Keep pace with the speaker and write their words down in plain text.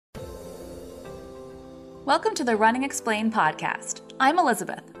Welcome to the Running Explained podcast. I'm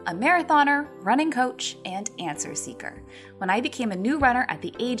Elizabeth, a marathoner, running coach, and answer seeker. When I became a new runner at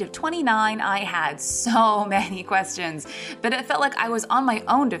the age of 29, I had so many questions, but it felt like I was on my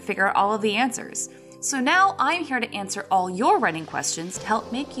own to figure out all of the answers. So now I'm here to answer all your running questions to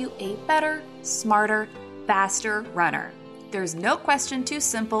help make you a better, smarter, faster runner. There's no question too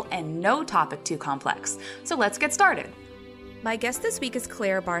simple and no topic too complex. So let's get started. My guest this week is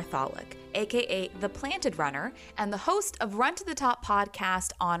Claire Bartholic, aka The Planted Runner, and the host of Run to the Top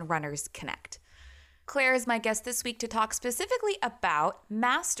podcast on Runners Connect. Claire is my guest this week to talk specifically about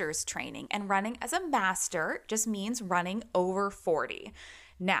masters training, and running as a master just means running over 40.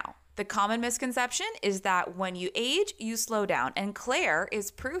 Now, the common misconception is that when you age, you slow down, and Claire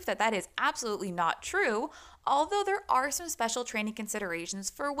is proof that that is absolutely not true, although there are some special training considerations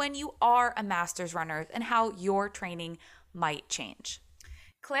for when you are a masters runner and how your training might change.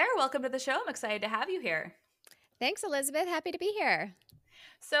 Claire, welcome to the show. I'm excited to have you here. Thanks, Elizabeth. Happy to be here.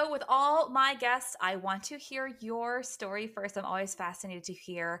 So with all my guests, I want to hear your story first. I'm always fascinated to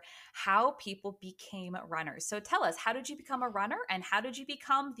hear how people became runners. So tell us, how did you become a runner and how did you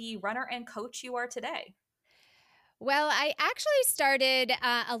become the runner and coach you are today? Well, I actually started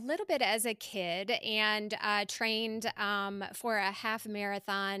a little bit as a kid and trained for a half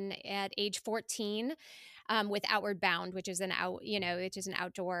marathon at age 14 with Outward Bound, which is an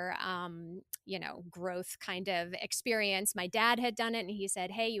outdoor, growth kind of experience. My dad had done it, and he said,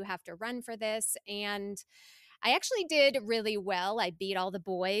 "Hey, you have to run for this." And I actually did really well. I beat all the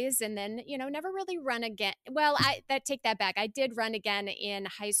boys, and then never really run again. Well, take that back. I did run again in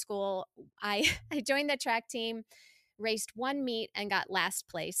high school. I I joined the track team, raced one meet and got last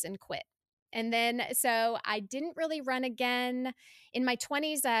place and quit. And then, so I didn't really run again. In my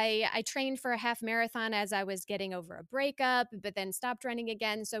 20s, I trained for a half marathon as I was getting over a breakup, but then stopped running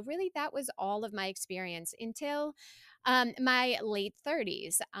again. So really that was all of my experience until my late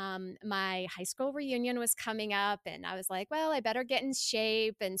 30s. My high school reunion was coming up and I was like, well, I better get in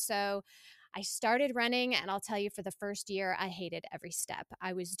shape. And so I started running, and I'll tell you, for the first year, I hated every step.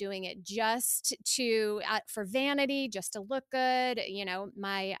 I was doing it just for vanity, just to look good.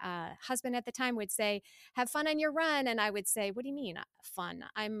 My husband at the time would say, "Have fun on your run," and I would say, "What do you mean fun?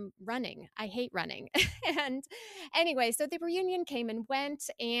 I'm running. I hate running." And anyway, so the reunion came and went,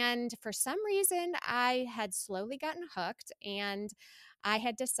 and for some reason, I had slowly gotten hooked, and I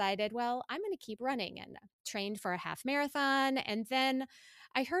had decided, well, I'm going to keep running, and trained for a half marathon, and then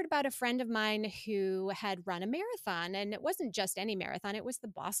I heard about a friend of mine who had run a marathon, and it wasn't just any marathon, it was the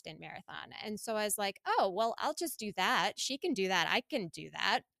Boston Marathon. And so I was like, oh, well, I'll just do that. She can do that. I can do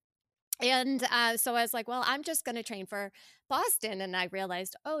that. And so I was like, well, I'm just going to train for Boston. And I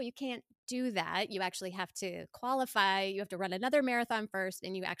realized, oh, you can't do that. You actually have to qualify. You have to run another marathon first,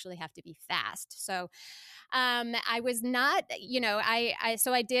 and you actually have to be fast. So I was not,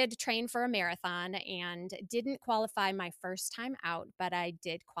 so I did train for a marathon and didn't qualify my first time out, but I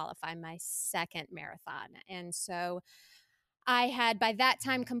did qualify my second marathon. And so I had by that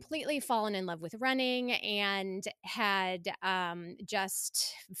time completely fallen in love with running and had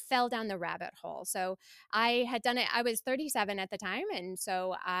just fell down the rabbit hole. So I had done it. I was 37 at the time. And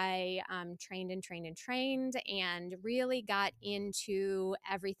so I trained and trained and trained and really got into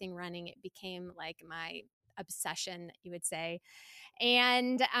everything running. It became like my obsession, you would say.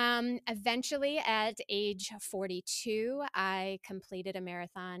 And eventually at age 42, I completed a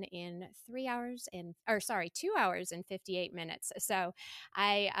marathon in 2 hours and 58 minutes. So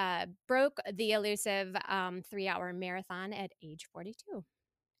I broke the elusive 3-hour marathon at age 42.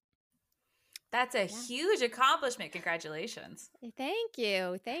 That's a huge accomplishment. Congratulations. Thank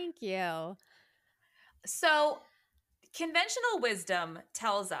you. Thank you. So conventional wisdom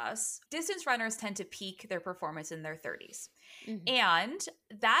tells us distance runners tend to peak their performance in their 30s. Mm-hmm. And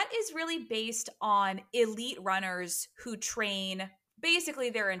that is really based on elite runners who train basically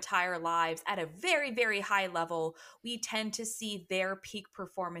their entire lives at a very, very high level. We tend to see their peak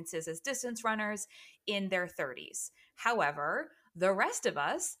performances as distance runners in their 30s. However, the rest of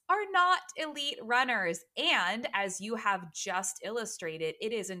us are not elite runners. And as you have just illustrated,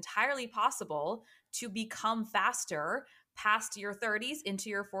 it is entirely possible to become faster past your 30s into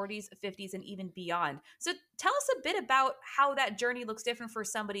your 40s, 50s, and even beyond. So tell us a bit about how that journey looks different for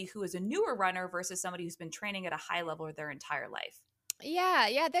somebody who is a newer runner versus somebody who's been training at a high level their entire life. Yeah,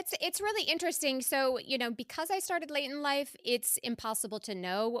 it's really interesting. So, because I started late in life, it's impossible to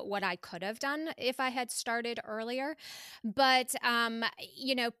know what I could have done if I had started earlier. But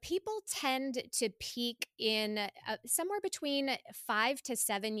people tend to peak in somewhere between 5 to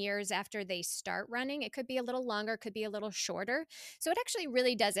 7 years after they start running. It could be a little longer, could be a little shorter. So it actually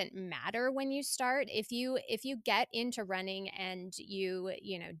really doesn't matter when you start. If you get into running and you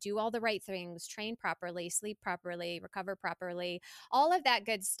do all the right things, train properly, sleep properly, recover properly, all of that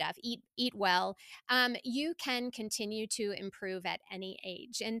good stuff, eat well, you can continue to improve at any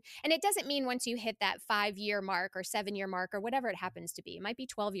age. And it doesn't mean once you hit that 5 year mark or 7 year mark or whatever it happens to be, it might be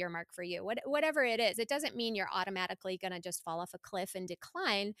 12 year mark for you, whatever it is, it doesn't mean you're automatically going to just fall off a cliff and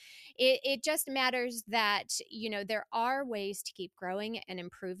decline. It just matters that there are ways to keep growing and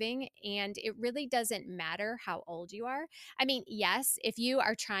improving, and it really doesn't matter how old you are. I mean, yes, if you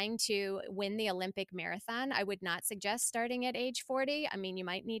are trying to win the Olympic marathon, I would not suggest starting at age 40. I mean, you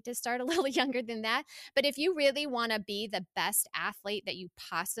might need to start a little younger than that. But if you really want to be the best athlete that you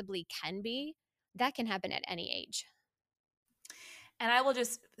possibly can be, that can happen at any age. And I will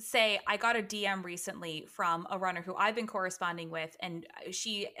just say, I got a DM recently from a runner who I've been corresponding with, and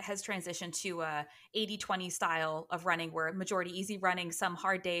she has transitioned to a 80-20 style of running, where majority easy running, some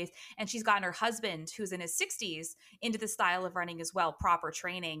hard days. And she's gotten her husband, who's in his 60s, into the style of running as well, proper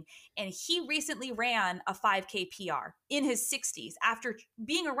training. And he recently ran a 5K PR in his 60s after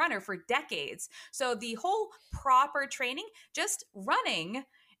being a runner for decades. So the whole proper training, just running,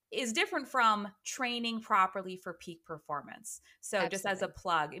 is different from training properly for peak performance. So just as a Absolutely.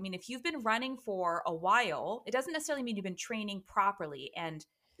 plug, I mean, if you've been running for a while, it doesn't necessarily mean you've been training properly. And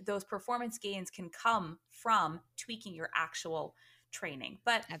those performance gains can come from tweaking your actual training.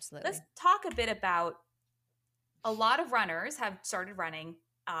 But let's Absolutely. talk a bit about, a lot of runners have started running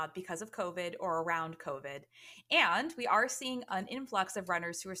because of COVID or around COVID. And we are seeing an influx of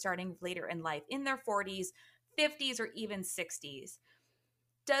runners who are starting later in life, in their 40s, 50s, or even 60s.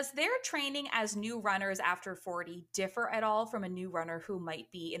 Does their training as new runners after 40 differ at all from a new runner who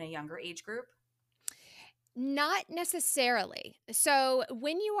might be in a younger age group? Not necessarily. So,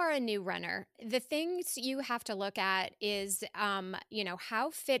 when you are a new runner, the things you have to look at is, how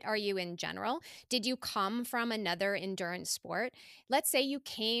fit are you in general? Did you come from another endurance sport? Let's say you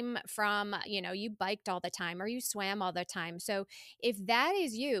came from, you biked all the time or you swam all the time. So, if that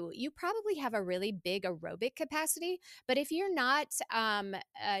is you, you probably have a really big aerobic capacity. But if you're not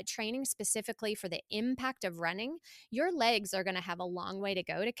training specifically for the impact of running, your legs are going to have a long way to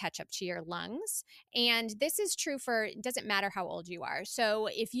go to catch up to your lungs. And this is true for, it doesn't matter how old you are. So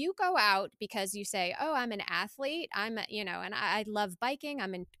if you go out because you say, oh, I'm an athlete, and I love biking,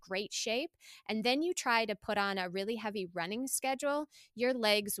 I'm in great shape, and then you try to put on a really heavy running schedule, your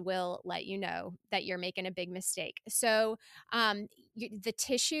legs will let you know that you're making a big mistake. So the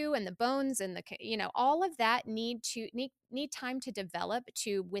tissue and the bones and all of that need time to develop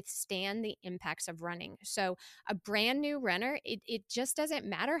to withstand the impacts of running. So a brand new runner, it just doesn't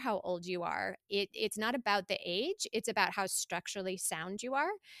matter how old you are. It's not about the age, it's about how structurally sound you are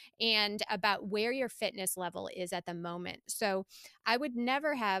and about where your fitness level is at the moment. So I would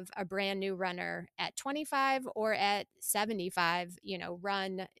never have a brand new runner at 25 or at 75,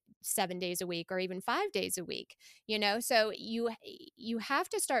 run 7 days a week or even 5 days a week. So you have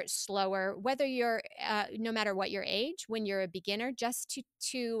to start slower, whether you're no matter what your age, when you're a beginner, just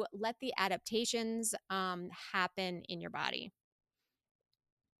to let the adaptations happen in your body.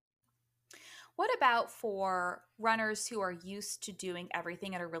 What about for runners who are used to doing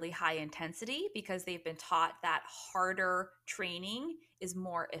everything at a really high intensity because they've been taught that harder training is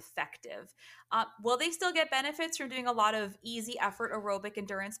more effective? Will they still get benefits from doing a lot of easy effort aerobic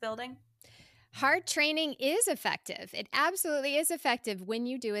endurance building? Hard training is effective. It absolutely is effective when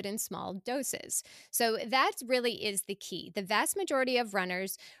you do it in small doses. So that really is the key. The vast majority of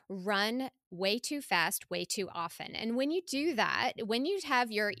runners run way too fast, way too often. And when you do that, when you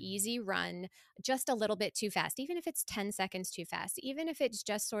have your easy run just a little bit too fast, even if it's 10 seconds too fast, even if it's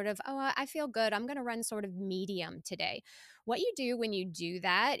just sort of, oh, I feel good, I'm going to run sort of medium today. What you do when you do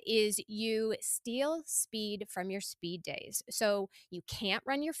that is you steal speed from your speed days. So you can't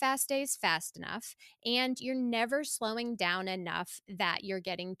run your fast days fast enough, and you're never slowing down enough that you're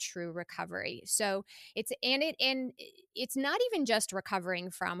getting true recovery. So it's not even just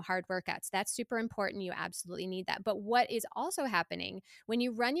recovering from hard workouts. That's super important. You absolutely need that. But what is also happening when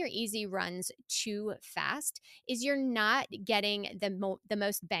you run your easy runs too fast is you're not getting the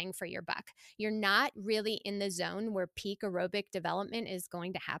most bang for your buck. You're not really in the zone where peak aerobic development is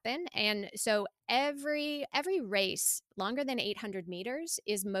going to happen. And so every race longer than 800 meters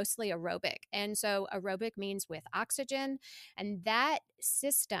is mostly aerobic. And so aerobic means with oxygen, and that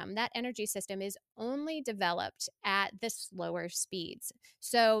system, that energy system, is only developed at the slower speeds.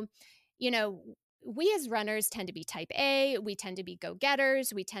 So, you know, we as runners tend to be type A, we tend to be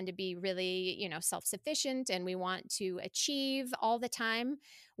go-getters, we tend to be really, self-sufficient, and we want to achieve all the time.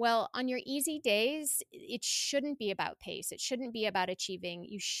 Well, on your easy days, it shouldn't be about pace. It shouldn't be about achieving.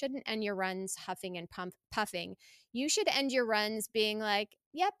 You shouldn't end your runs huffing and puffing. You should end your runs being like,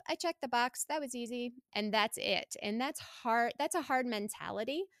 yep, I checked the box. That was easy. And that's it. And that's hard. That's a hard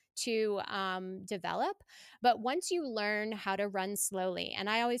mentality to develop. But once you learn how to run slowly, and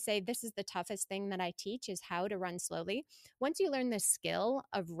I always say this is the toughest thing that I teach is how to run slowly. Once you learn the skill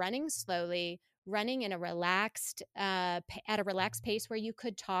of running slowly, running in a relaxed at a relaxed pace where you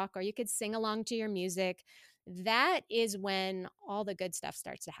could talk or you could sing along to your music, that is when all the good stuff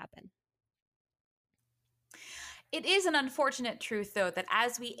starts to happen. It is an unfortunate truth, though, that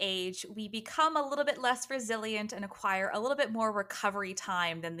as we age, we become a little bit less resilient and acquire a little bit more recovery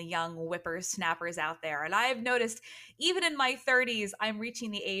time than the young whippersnappers out there. And I've noticed even in my 30s, I'm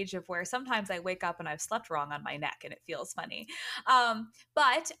reaching the age of where sometimes I wake up and I've slept wrong on my neck and it feels funny.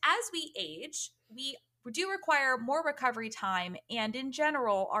 But as we age, we do require more recovery time and in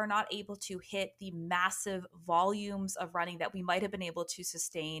general are not able to hit the massive volumes of running that we might have been able to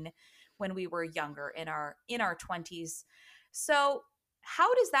sustain when we were younger in our 20s. So,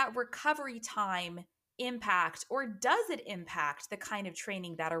 how does that recovery time impact, or does it impact the kind of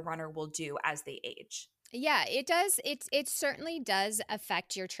training that a runner will do as they age? Yeah, it does. It certainly does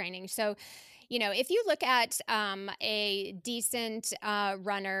affect your training. So, if you look at a decent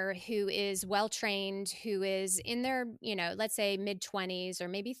runner who is well trained, who is in their, let's say mid 20s or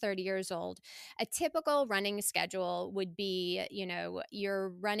maybe 30 years old, a typical running schedule would be, you're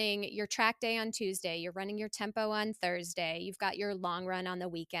running your track day on Tuesday, you're running your tempo on Thursday, you've got your long run on the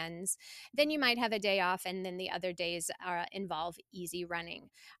weekends, then you might have a day off, and then the other days involve easy running.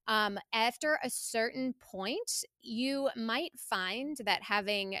 After a certain point, you might find that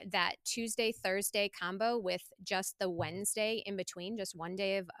having that Tuesday, Thursday combo with just the Wednesday in between, just one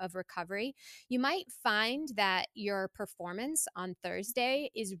day of recovery, you might find that your performance on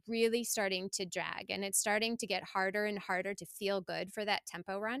Thursday is really starting to drag and it's starting to get harder and harder to feel good for that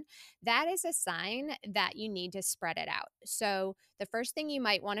tempo run. That is a sign that you need to spread it out. So the first thing you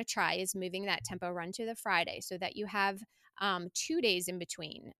might want to try is moving that tempo run to the Friday so that you have 2 days in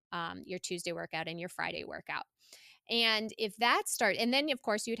between your Tuesday workout and your Friday workout. And if that starts, and then of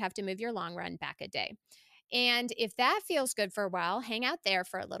course you'd have to move your long run back a day. And if that feels good for a while, hang out there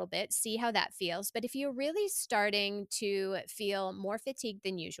for a little bit, see how that feels. But if you're really starting to feel more fatigued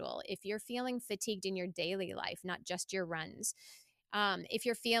than usual, if you're feeling fatigued in your daily life, not just your runs, if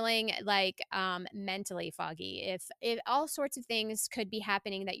you're feeling like mentally foggy, if all sorts of things could be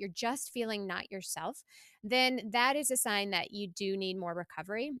happening that you're just feeling not yourself, then that is a sign that you do need more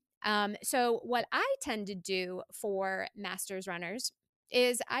recovery. So what I tend to do for masters runners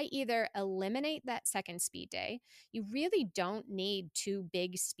is I either eliminate that second speed day. You really don't need 2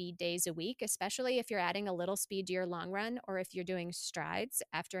 big speed days a week, especially if you're adding a little speed to your long run or if you're doing strides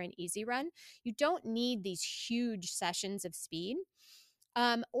after an easy run. You don't need these huge sessions of speed.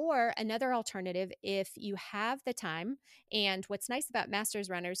 Or another alternative, if you have the time, and what's nice about masters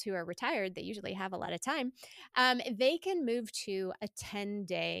runners who are retired, they usually have a lot of time, they can move to a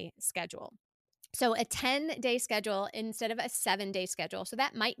 10-day schedule. So a 10-day schedule instead of a 7-day schedule. So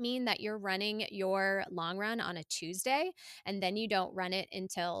that might mean that you're running your long run on a Tuesday and then you don't run it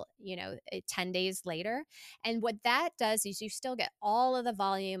until, 10 days later. And what that does is you still get all of the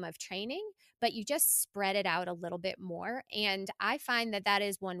volume of training, but you just spread it out a little bit more. And I find that that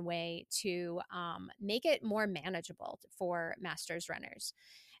is one way to make it more manageable for masters runners.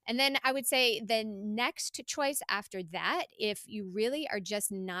 And then I would say the next choice after that, if you really are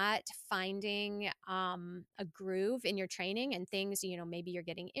just not finding a groove in your training and things, maybe you're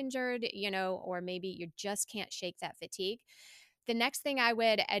getting injured, or maybe you just can't shake that fatigue. The next thing I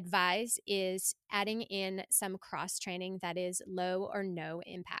would advise is adding in some cross training that is low or no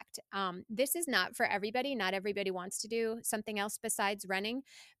impact. This is not for everybody. Not everybody wants to do something else besides running,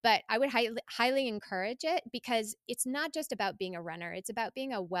 but I would highly encourage it because it's not just about being a runner. It's about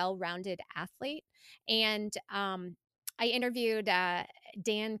being a well-rounded athlete. And I interviewed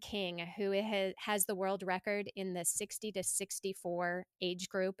Dan King, who has the world record in the 60 to 64 age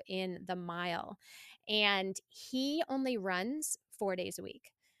group in the mile. And he only runs 4 days a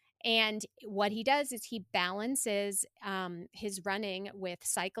week. And what he does is he balances his running with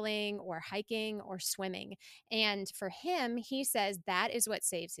cycling or hiking or swimming. And for him, he says that is what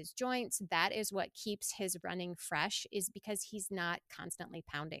saves his joints. That is what keeps his running fresh, is because he's not constantly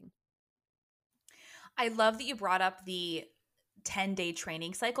pounding. I love that you brought up the 10-day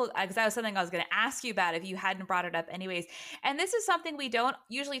training cycle, because that was something I was going to ask you about if you hadn't brought it up anyways. And this is something we don't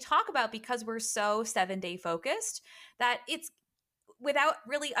usually talk about because we're so 7-day focused, that it's without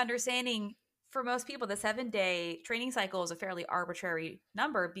really understanding, for most people, the 7-day training cycle is a fairly arbitrary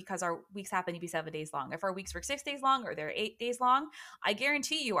number because our weeks happen to be 7 days long. If our weeks were 6 days long or they're 8 days long, I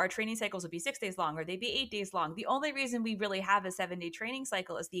guarantee you our training cycles would be 6 days long or they'd be 8 days long. The only reason we really have a 7-day training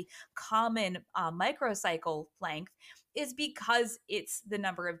cycle is the common microcycle length, is because it's the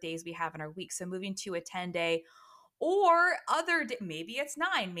number of days we have in our week. So moving to a 10-day or maybe it's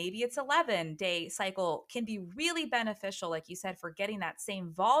 9, maybe it's 11-day cycle can be really beneficial, like you said, for getting that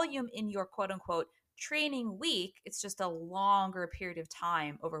same volume in your quote unquote training week. It's just a longer period of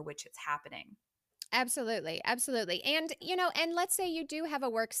time over which it's happening. Absolutely. Absolutely. And, and let's say you do have a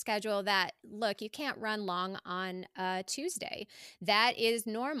work schedule that, look, you can't run long on Tuesday. That is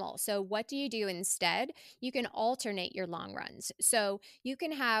normal. So, what do you do instead? You can alternate your long runs. So, you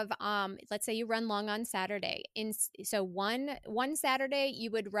can have, let's say you run long on Saturday. So, one Saturday,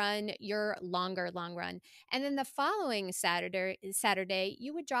 you would run your longer long run. And then the following Saturday,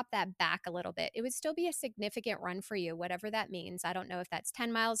 you would drop that back a little bit. It would still be a significant run for you, whatever that means. I don't know if that's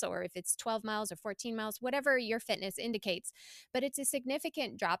 10 miles or if it's 12 miles or 14 miles, whatever your fitness indicates, but it's a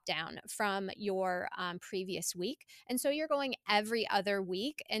significant drop down from your previous week. And so you're going every other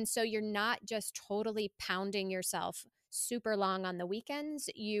week. And so you're not just totally pounding yourself super long on the weekends.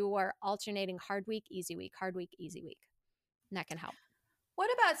 You are alternating hard week, easy week, hard week, easy week. And that can help.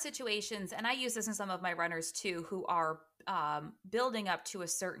 What about situations, and I use this in some of my runners too, who are building up to a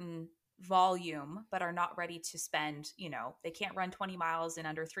certain volume but are not ready to spend, they can't run 20 miles in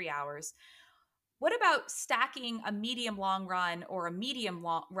under 3 hours. What about stacking a medium long run or a medium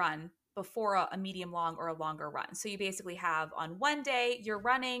long run before a medium long or a longer run? So you basically have, on one day you're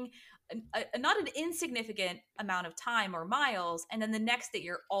running not an insignificant amount of time or miles, and then the next day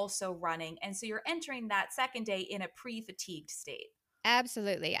you're also running. And so you're entering that second day in a pre-fatigued state.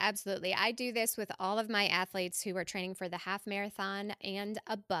 Absolutely. Absolutely. I do this with all of my athletes who are training for the half marathon and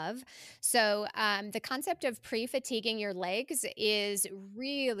above. So, the concept of pre fatiguing your legs is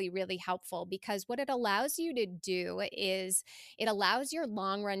really, really helpful, because what it allows you to do is it allows your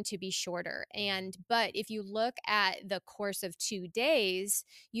long run to be shorter. But if you look at the course of 2 days,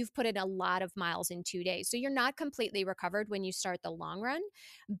 you've put in a lot of miles in 2 days. So, you're not completely recovered when you start the long run,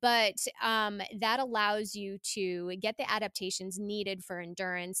 but that allows you to get the adaptations needed for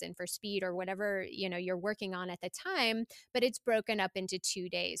endurance and for speed or whatever you're working on at the time, but it's broken up into 2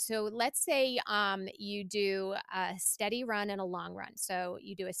 days. So let's say you do a steady run and a long run. So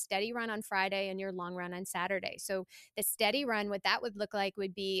you do a steady run on Friday and your long run on Saturday. So the steady run, what that would look like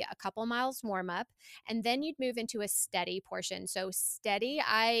would be a couple miles warm up, and then you'd move into a steady portion. So steady,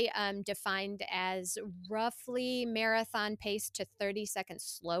 I defined as roughly marathon pace to 30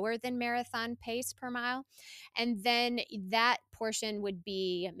 seconds slower than marathon pace per mile. And then that portion would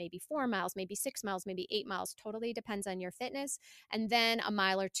be maybe 4 miles, maybe 6 miles, maybe 8 miles, totally depends on your fitness. And then a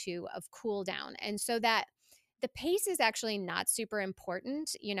mile or two of cool down. And so that the pace is actually not super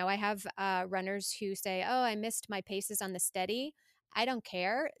important. I have runners who say, oh, I missed my paces on the steady. I don't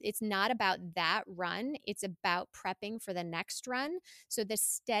care. It's not about that run. It's about prepping for the next run. So the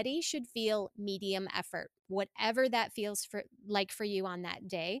steady should feel medium effort. Whatever that feels for you on that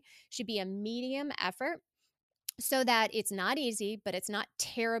day should be a medium effort, so that it's not easy, but it's not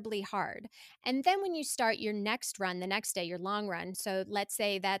terribly hard. And then when you start your next run the next day, your long run, so let's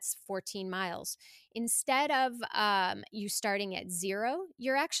say that's 14 miles, instead of you starting at 0,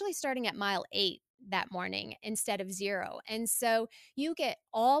 you're actually starting at mile 8 that morning instead of 0. And so you get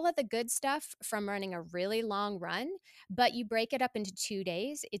all of the good stuff from running a really long run, but you break it up into 2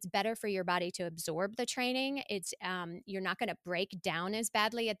 days. It's better for your body to absorb the training. You're not going to break down as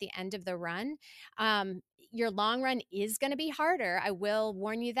badly at the end of the run. Your long run is going to be harder. I will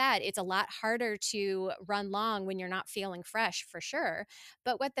warn you that it's a lot harder to run long when you're not feeling fresh, for sure.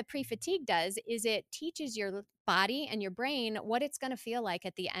 But what the pre-fatigue does is it teaches your body and your brain what it's going to feel like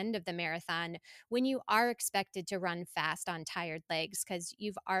at the end of the marathon, when you are expected to run fast on tired legs, because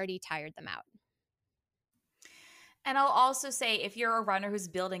you've already tired them out. And I'll also say if you're a runner who's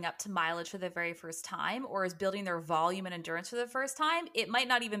building up to mileage for the very first time or is building their volume and endurance for the first time, it might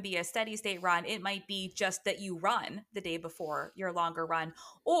not even be a steady state run. It might be just that you run the day before your longer run.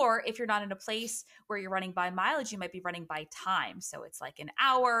 Or if you're not in a place where you're running by mileage, you might be running by time. So it's like an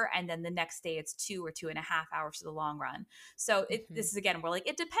hour, and then the next day it's 2 or 2.5 hours for the long run. So Mhm. this is again where like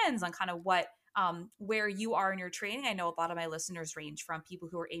it depends on kind of what where you are in your training. I know a lot of my listeners range from people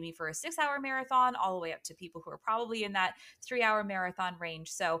who are aiming for a 6 hour marathon all the way up to people who are probably in that 3 hour marathon range.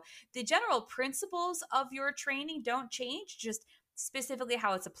 So the general principles of your training don't change, just specifically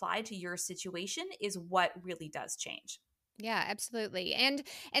how it's applied to your situation is what really does change. Yeah, absolutely. And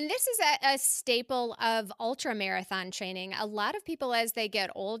this is a staple of ultra marathon training. A lot of people as they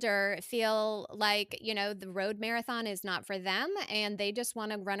get older feel like, the road marathon is not for them and they just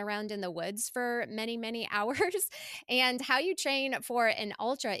want to run around in the woods for many, many hours. And how you train for an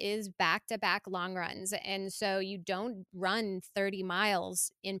ultra is back-to-back long runs. And so you don't run 30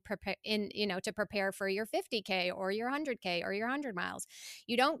 miles to prepare for your 50K or your 100K or your 100 miles.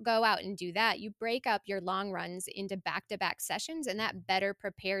 You don't go out and do that. You break up your long runs into back to back sessions, and that better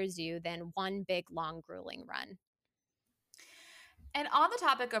prepares you than one big, long, grueling run. And on the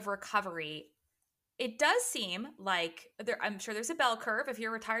topic of recovery, it does seem like I'm sure there's a bell curve. If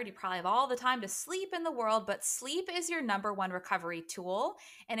you're retired, you probably have all the time to sleep in the world, but sleep is your number one recovery tool.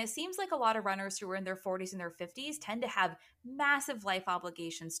 And it seems like a lot of runners who are in their 40s and their 50s tend to have massive life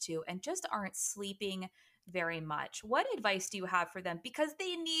obligations too and just aren't sleeping very much. What advice do you have for them? Because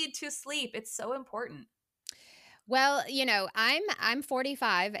they need to sleep. It's so important. Well, I'm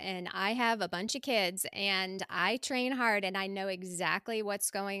 45 and I have a bunch of kids and I train hard and I know exactly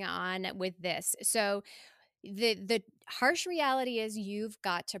what's going on with this. So the harsh reality is you've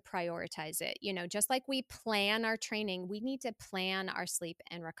got to prioritize it. Just like we plan our training, we need to plan our sleep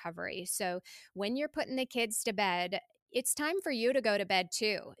and recovery. So when you're putting the kids to bed, it's time for you to go to bed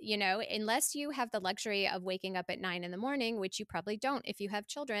too. Unless you have the luxury of waking up at 9 in the morning, which you probably don't if you have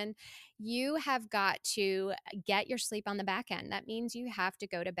children, you have got to get your sleep on the back end. That means you have to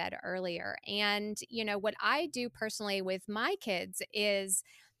go to bed earlier. And what I do personally with my kids is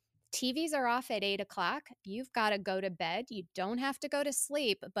TVs are off at 8 o'clock. You've got to go to bed. You don't have to go to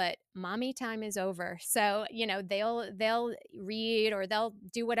sleep, but mommy time is over. So, they'll read or they'll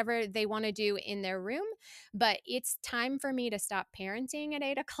do whatever they want to do in their room. But it's time for me to stop parenting at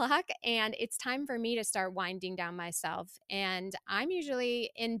 8 o'clock. And it's time for me to start winding down myself. And I'm usually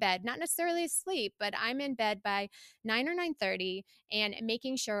in bed, not necessarily asleep, but I'm in bed by 9 or 9:30 and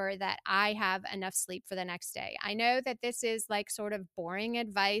making sure that I have enough sleep for the next day. I know that this is like sort of boring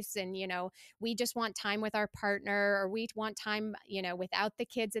advice and we just want time with our partner or we want time, without the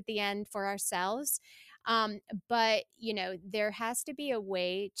kids at the end for ourselves. But there has to be a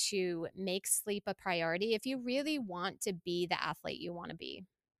way to make sleep a priority if you really want to be the athlete you want to be.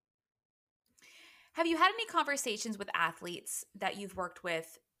 Have you had any conversations with athletes that you've worked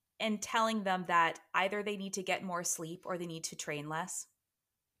with and telling them that either they need to get more sleep or they need to train less?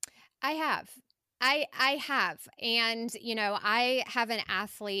 I have. I have. And, I have an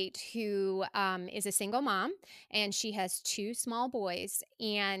athlete who is a single mom and she has two small boys.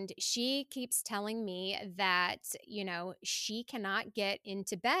 And she keeps telling me that, she cannot get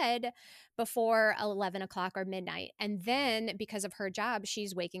into bed before 11 o'clock or midnight. And then because of her job,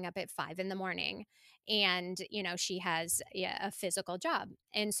 she's waking up at 5 in the morning. And, she has a physical job.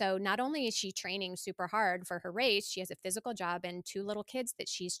 And so not only is she training super hard for her race, she has a physical job and two little kids that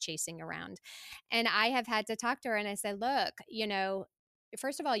she's chasing around. And I have had to talk to her and I said, look,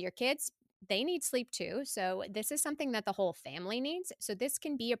 first of all, your kids, they need sleep too. So this is something that the whole family needs. So this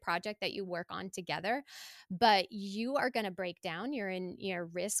can be a project that you work on together, but you are going to break down. You're in your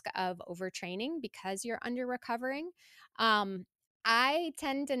risk of overtraining because you're under recovering. I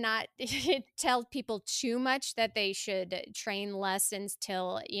tend to not tell people too much that they should train less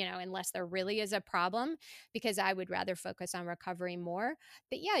until, unless there really is a problem, because I would rather focus on recovery more.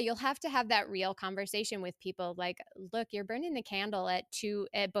 But yeah, you'll have to have that real conversation with people like, look, you're burning the candle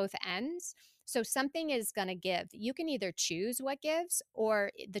at both ends. So something is going to give. You can either choose what gives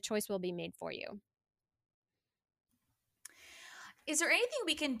or the choice will be made for you. Is there anything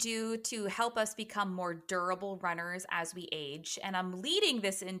we can do to help us become more durable runners as we age? And I'm leading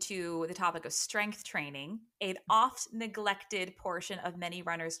this into the topic of strength training, an oft neglected portion of many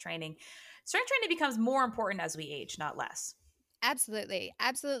runners' training. Strength training becomes more important as we age, not less. Absolutely.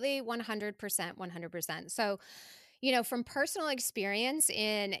 Absolutely. 100%. 100%. So, From personal experience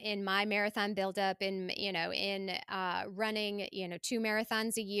in my marathon buildup, in running, 2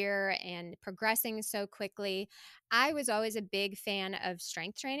 marathons a year and progressing so quickly, I was always a big fan of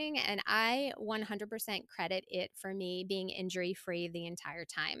strength training, and I 100% credit it for me being injury free the entire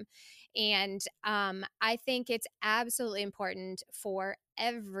time. And I think it's absolutely important for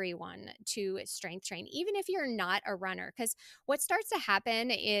everyone to strength train, even if you're not a runner, because what starts to happen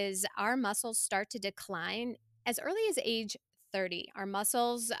is our muscles start to decline as early as age 30. Our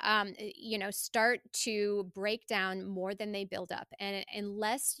muscles start to break down more than they build up, and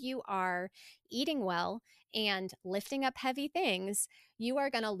unless you are eating well and lifting up heavy things, you are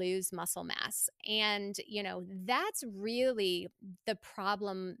going to lose muscle mass. And that's really the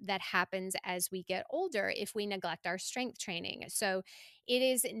problem that happens as we get older if we neglect our strength training. So it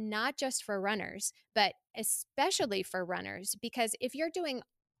is not just for runners, but especially for runners, because if you're doing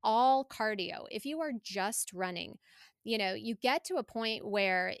all cardio, if you are just running, you get to a point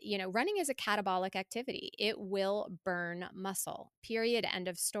where, running is a catabolic activity. It will burn muscle, period, end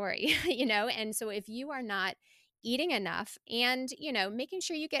of story, And so if you are not eating enough and, making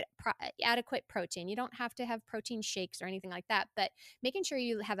sure you get adequate protein, you don't have to have protein shakes or anything like that, but making sure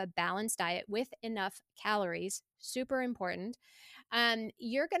you have a balanced diet with enough calories, super important.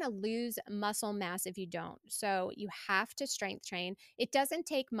 You're going to lose muscle mass if you don't. So you have to strength train. It doesn't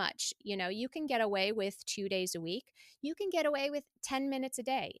take much. You can get away with 2 days a week. You can get away with 10 minutes a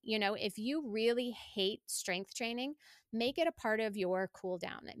day. If you really hate strength training, make it a part of your cool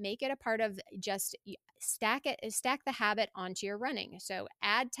down. Make it a part of just stack the habit onto your running. So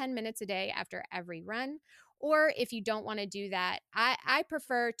add 10 minutes a day after every run. Or if you don't want to do that, I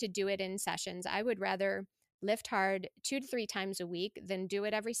prefer to do it in sessions. I would rather lift hard 2 to 3 times a week than do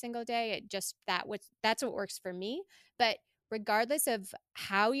it every single day. That's what works for me. But regardless of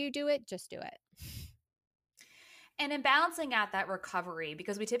how you do it, just do it. And in balancing out that recovery,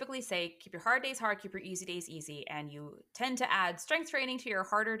 because we typically say keep your hard days hard, keep your easy days easy, and you tend to add strength training to your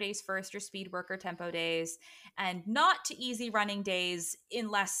harder days first, your speed work or tempo days, and not to easy running days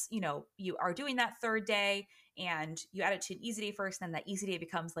unless, you are doing that third day and you add it to an easy day first, then that easy day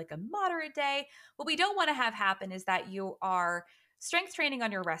becomes like a moderate day. What we don't want to have happen is that you are strength training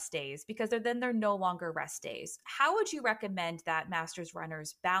on your rest days, because they're no longer rest days. How would you recommend that masters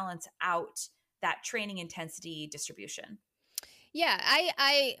runners balance out that training intensity distribution? Yeah,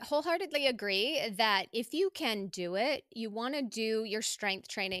 I wholeheartedly agree that if you can do it, you want to do your strength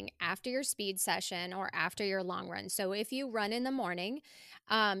training after your speed session or after your long run. So if you run in the morning,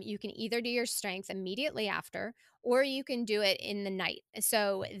 you can either do your strength immediately after, or you can do it in the night.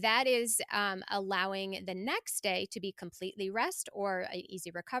 So that is allowing the next day to be completely rest or a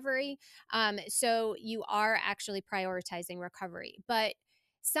easy recovery. So you are actually prioritizing recovery. But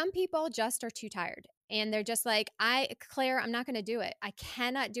some people just are too tired and they're just like, Claire, I'm not going to do it. I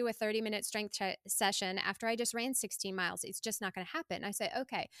cannot do a 30-minute strength session after I just ran 16 miles. It's just not going to happen. I say,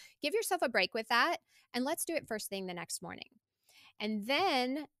 okay, give yourself a break with that and let's do it first thing the next morning. And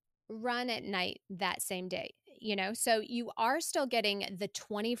then run at night that same day. So you are still getting the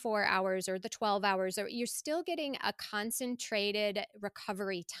 24 hours or the 12 hours, or you're still getting a concentrated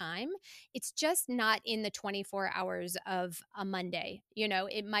recovery time. It's just not in the 24 hours of a Monday.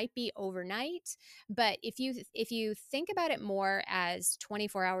 It might be overnight, but if you think about it more as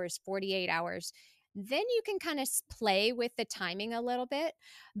 24 hours, 48 hours, then you can kind of play with the timing a little bit.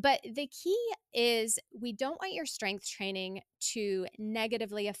 But the key is we don't want your strength training to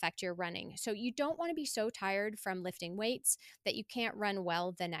negatively affect your running. So you don't want to be so tired from lifting weights that you can't run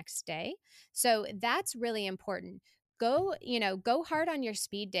well the next day. So that's really important. Go hard on your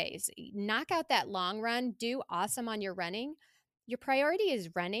speed days. Knock out that long run, do awesome on your running. Your priority is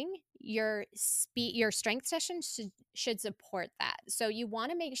running. Your strength session should support that. So you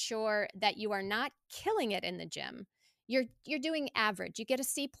want to make sure that you are not killing it in the gym. You're doing average. You get a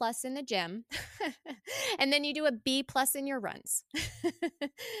C+ in the gym, and then you do a B+ in your runs,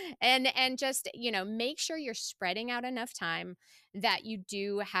 and just make sure you're spreading out enough time that you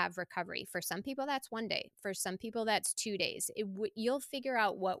do have recovery. For some people, that's 1 day. For some people, that's 2 days. You'll figure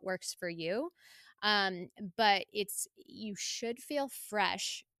out what works for you. But you should feel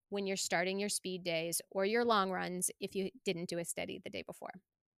fresh when you're starting your speed days or your long runs if you didn't do a steady the day before.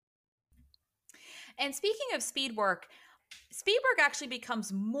 And speaking of speed work actually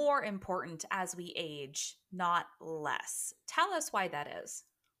becomes more important as we age, not less. Tell us why that is.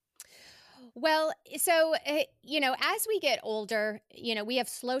 Well, so, as we get older, we have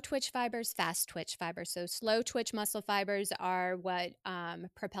slow twitch fibers, fast twitch fibers. So, slow twitch muscle fibers are what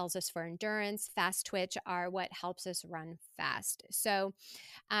propels us for endurance. Fast twitch are what helps us run fast. So,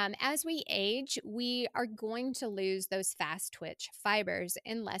 as we age, we are going to lose those fast twitch fibers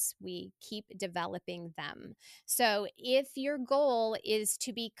unless we keep developing them. So, if your goal is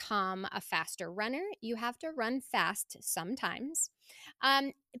to become a faster runner, you have to run fast sometimes.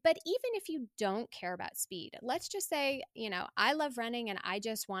 Um, but even if you don't care about speed, let's just say, I love running and I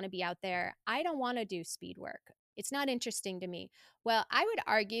just want to be out there. I don't want to do speed work. It's not interesting to me. Well, I would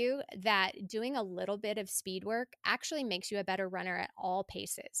argue that doing a little bit of speed work actually makes you a better runner at all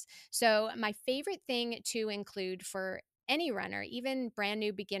paces. So, my favorite thing to include for any runner, even brand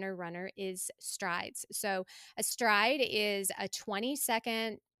new beginner runner, is strides. So, a stride is a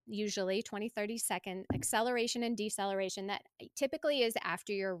 20-second, usually 20-30 second acceleration and deceleration that typically is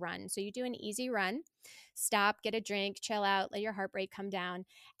after your run. So you do an easy run, stop, get a drink, chill out, let your heart rate come down,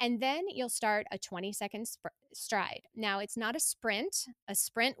 and then you'll start a 20-second stride. Now, it's not a sprint. A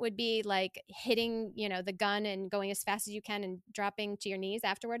sprint would be like hitting, the gun and going as fast as you can and dropping to your knees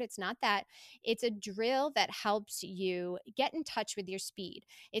afterward. It's not that. It's a drill that helps you get in touch with your speed.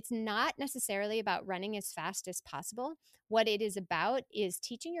 It's not necessarily about running as fast as possible. What it is about is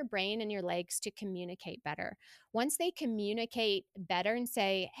teaching your brain and your legs to communicate better. Once they communicate better and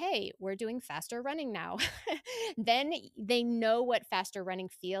say, hey, we're doing faster running now, then they know what faster running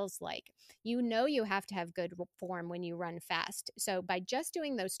feels like. You have to have good form when you run fast. So by just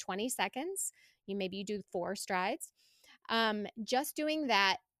doing those 20 seconds, maybe you do 4 strides, just doing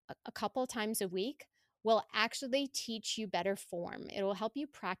that a couple times a week will actually teach you better form. It will help you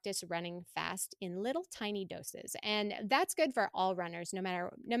practice running fast in little tiny doses. And that's good for all runners, no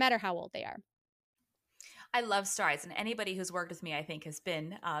matter how old they are. I love strides, and anybody who's worked with me, I think, has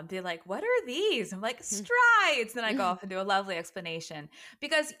been they're like, "What are these?" I'm like, "Strides." Then I go off and do a lovely explanation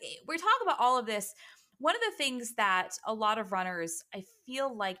because we're talking about all of this. One of the things that a lot of runners, I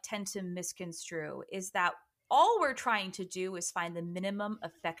feel like, tend to misconstrue is that all we're trying to do is find the minimum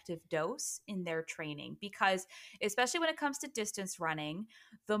effective dose in their training because, especially when it comes to distance running,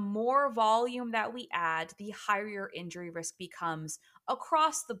 the more volume that we add, the higher your injury risk becomes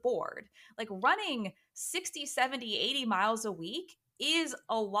across the board. Like running 60, 70, 80 miles a week is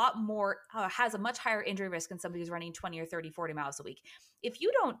a lot more, has a much higher injury risk than somebody who's running 20 or 30, 40 miles a week. If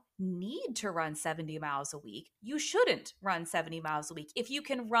you don't need to run 70 miles a week, you shouldn't run 70 miles a week. If you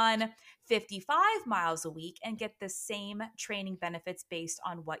can run 55 miles a week and get the same training benefits based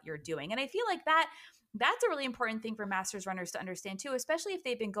on what you're doing. And I feel like that's a really important thing for masters runners to understand too, especially if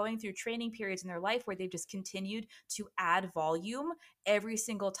they've been going through training periods in their life where they've just continued to add volume every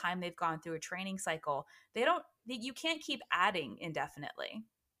single time they've gone through a training cycle. You can't keep adding indefinitely.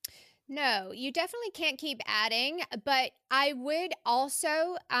 No, you definitely can't keep adding, but I would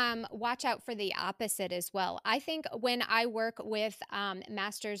also watch out for the opposite as well. I think when I work with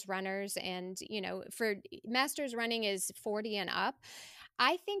masters runners, and for masters running is 40 and up,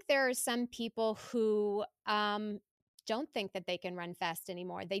 I think there are some people who don't think that they can run fast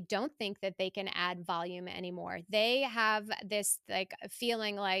anymore. They don't think that they can add volume anymore. They have this like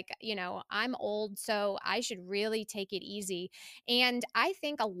feeling like, I'm old, so I should really take it easy. And I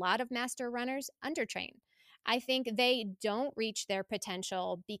think a lot of master runners undertrain. I think they don't reach their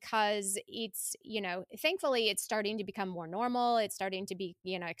potential because thankfully it's starting to become more normal. It's starting to be,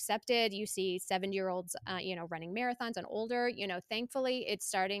 accepted. You see 70-year-olds, running marathons and older, thankfully it's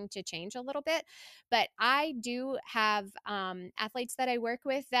starting to change a little bit. But I do have athletes that I work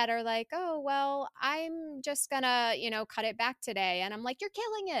with that are like, oh, well, I'm just gonna, cut it back today. And I'm like, you're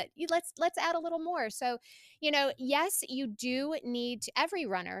killing it. Let's add a little more. So, yes, you do every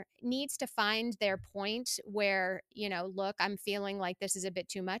runner needs to find their point where, look, I'm feeling like this is a bit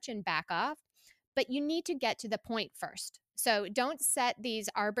too much and back off. But you need to get to the point first. So don't set these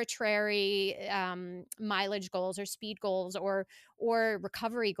arbitrary mileage goals or speed goals or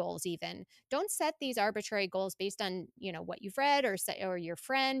recovery goals. Even don't set these arbitrary goals based on what you've read or your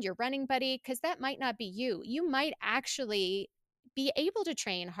friend, your running buddy, because that might not be you. You might actually be able to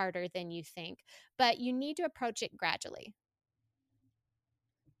train harder than you think, but you need to approach it gradually.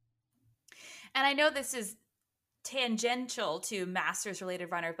 And I know this is tangential to masters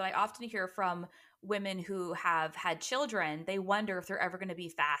related runners, but I often hear from women who have had children, they wonder if they're ever going to be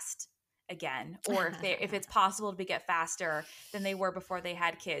fast again, or if it's possible to get faster than they were before they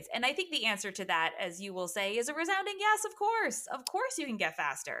had kids. And I think the answer to that, as you will say, is a resounding yes. Of course you can get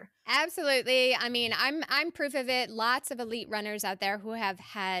faster. Absolutely. I mean, I'm proof of it. Lots of elite runners out there who have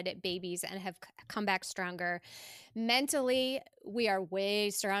had babies and have come back stronger. Mentally, we are way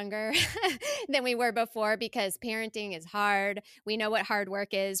stronger than we were before because parenting is hard. We know what hard work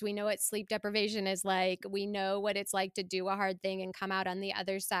is. We know what sleep deprivation is like. We know what it's like to do a hard thing and come out on the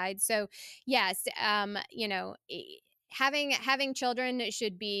other side. So, yes, having children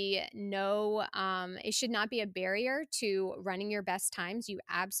should be it should not be a barrier to running your best times. You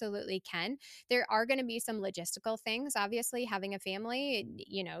absolutely can. There are going to be some logistical things. Obviously, having a family,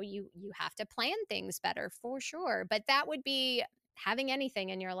 you have to plan things better for sure, but that would be having anything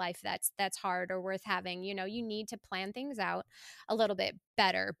in your life that's hard or worth having. You need to plan things out a little bit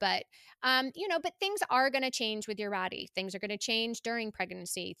better. But things are going to change with your body. Things are going to change during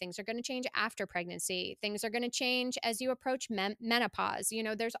pregnancy. Things are going to change after pregnancy. Things are going to change as you approach menopause.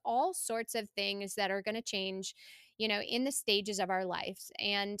 There's all sorts of things that are going to change in the stages of our lives.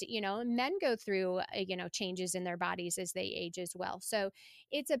 And, men go through, changes in their bodies as they age as well. So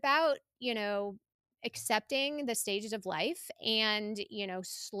it's about, accepting the stages of life and,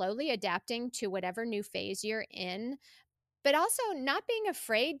 slowly adapting to whatever new phase you're in, but also not being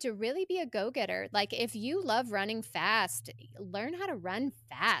afraid to really be a go-getter. Like if you love running fast, learn how to run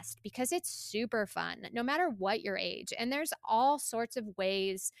fast because it's super fun, no matter what your age. And there's all sorts of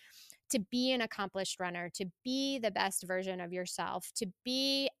ways to be an accomplished runner, to be the best version of yourself, to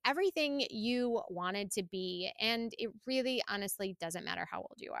be everything you wanted to be. And it really honestly doesn't matter how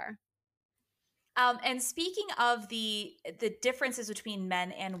old you are. And speaking of the differences between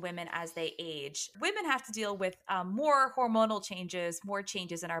men and women as they age, women have to deal with more hormonal changes, more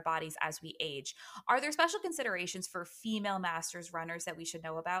changes in our bodies as we age. Are there special considerations for female masters runners that we should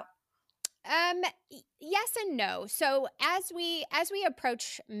know about? Yes and no. So as we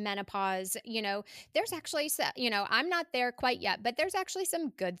approach menopause, there's actually I'm not there quite yet, but there's actually some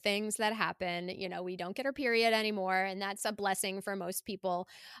good things that happen. We don't get our period anymore, and that's a blessing for most people.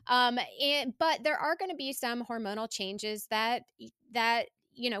 But there are going to be some hormonal changes that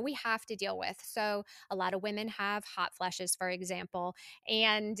we have to deal with. So a lot of women have hot flashes, for example.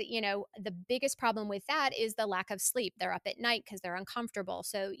 And, the biggest problem with that is the lack of sleep. They're up at night because they're uncomfortable.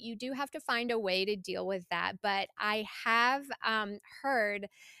 So you do have to find a way to deal with that. But I have heard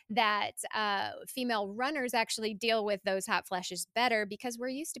that female runners actually deal with those hot flashes better because we're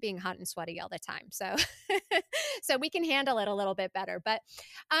used to being hot and sweaty all the time. So, so we can handle it a little bit better. But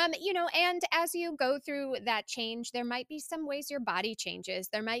and as you go through that change, there might be some ways your body changes.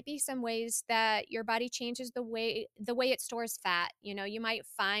 There might be some ways that your body changes the way it stores fat. You might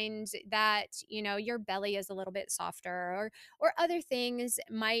find that, your belly is a little bit softer, or other things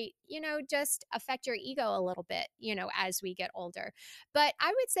might, just affect your ego a little bit, as we get older. But I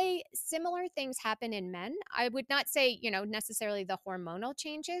would say similar things happen in men. I would not say, necessarily the hormonal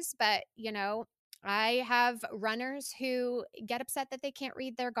changes, but, I have runners who get upset that they can't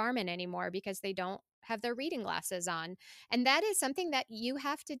read their Garmin anymore because they don't have their reading glasses on. And that is something that you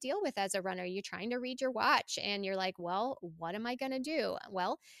have to deal with as a runner. You're trying to read your watch and you're like, well, what am I going to do?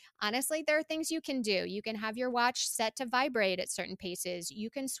 Well, honestly, there are things you can do. You can have your watch set to vibrate at certain paces.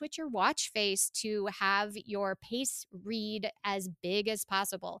 You can switch your watch face to have your pace read as big as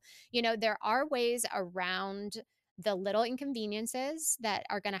possible. There are ways around the little inconveniences that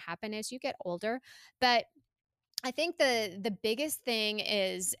are going to happen as you get older. But I think the biggest thing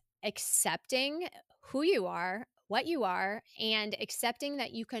is accepting who you are, what you are, and accepting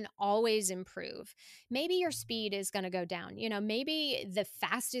that you can always improve. Maybe your speed is going to go down. Maybe the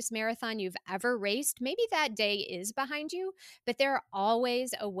fastest marathon you've ever raced, maybe that day is behind you, but there's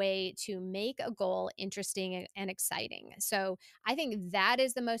always a way to make a goal interesting and exciting. So I think that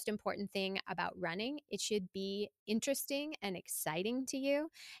is the most important thing about running. It should be interesting and exciting to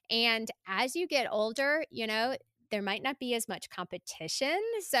you. And as you get older, there might not be as much competition.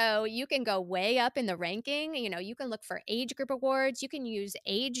 So you can go way up in the ranking. You can look for age group awards. You can use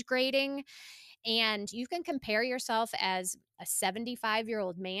age grading, and you can compare yourself as a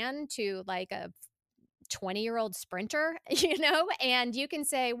 75-year-old man to like a 20-year-old sprinter, and you can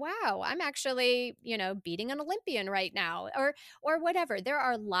say, wow, I'm actually, beating an Olympian right now, or whatever. There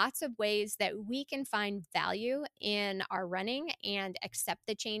are lots of ways that we can find value in our running and accept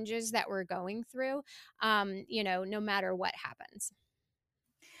the changes that we're going through, no matter what happens.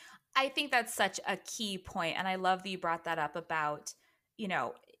 I think that's such a key point, and I love that you brought that up about,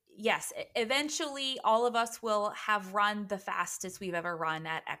 yes, eventually all of us will have run the fastest we've ever run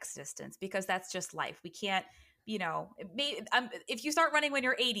at X distance because that's just life. We can't, if you start running when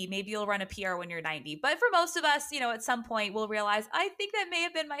you're 80, maybe you'll run a PR when you're 90. But for most of us, at some point we'll realize, I think that may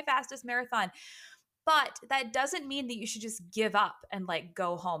have been my fastest marathon. But that doesn't mean that you should just give up and like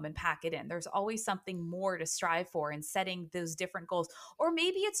go home and pack it in. There's always something more to strive for in setting those different goals. Or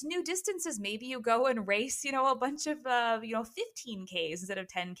maybe it's new distances. Maybe you go and race, a bunch of, 15Ks instead of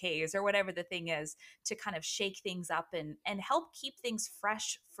 10Ks or whatever the thing is, to kind of shake things up and help keep things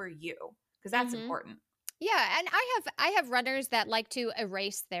fresh for you, because that's Mm-hmm. important. Yeah, and I have runners that like to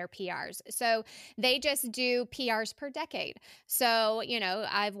erase their PRs. So they just do PRs per decade. So,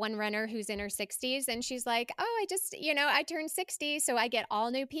 I have one runner who's in her 60s and she's like, "Oh, I just, I turned 60, so I get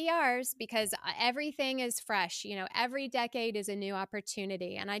all new PRs because everything is fresh. Every decade is a new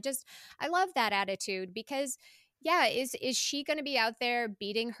opportunity." And I love that attitude because yeah, is she going to be out there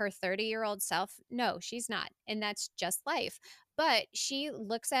beating her 30-year-old self? No, she's not. And that's just life, but she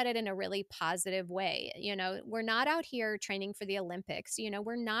looks at it in a really positive way. We're not out here training for the Olympics.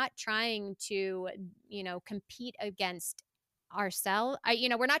 We're not trying to, compete against ourselves.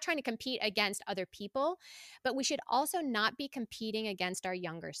 We're not trying to compete against other people, but we should also not be competing against our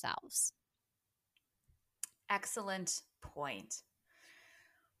younger selves. Excellent point.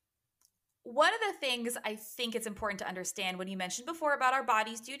 One of the things I think it's important to understand when you mentioned before about our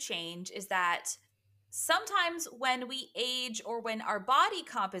bodies do change is that sometimes when we age or when our body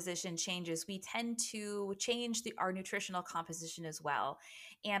composition changes, we tend to change our nutritional composition as well.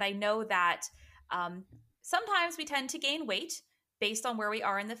 And I know that um, sometimes we tend to gain weight based on where we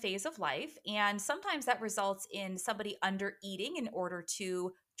are in the phase of life. And sometimes that results in somebody under eating in order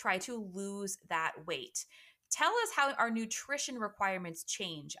to try to lose that weight. Tell us how our nutrition requirements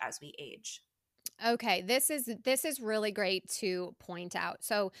change as we age. Okay, this is really great to point out.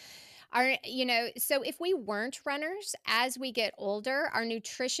 So if we weren't runners, as we get older, our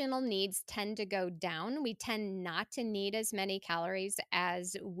nutritional needs tend to go down. We tend not to need as many calories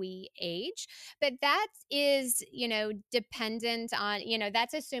as we age. But that is, dependent on,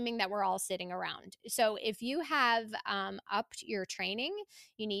 that's assuming that we're all sitting around. So if you have upped your training,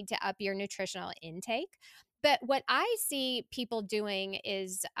 you need to up your nutritional intake. But what I see people doing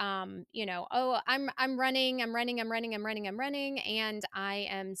is, oh, I'm running, and I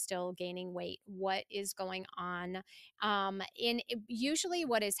am still gaining weight. What is going on? Usually,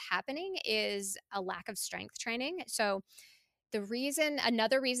 what is happening is a lack of strength training. So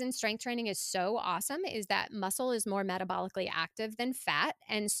another reason strength training is so awesome is that muscle is more metabolically active than fat.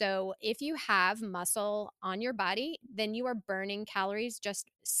 And so if you have muscle on your body, then you are burning calories just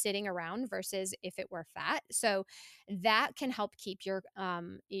sitting around versus if it were fat. So that can help keep your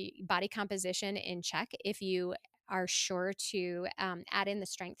body composition in check if you are sure to add in the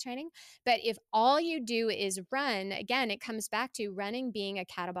strength training. But if all you do is run, again, it comes back to running being a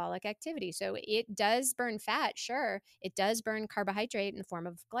catabolic activity. So it does burn fat, sure. It does burn carbohydrate in the form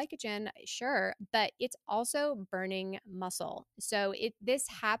of glycogen, sure. But it's also burning muscle. So this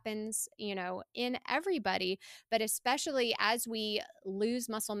happens, in everybody, but especially as we lose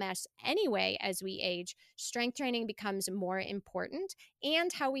muscle mass anyway as we age, strength training becomes more important,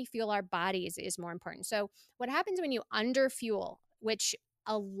 and how we fuel our bodies is more important. So what happens when you underfuel, which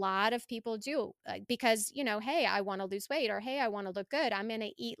a lot of people do because, hey, I want to lose weight, or hey, I want to look good, I'm going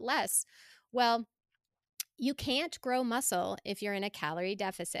to eat less. Well, you can't grow muscle if you're in a calorie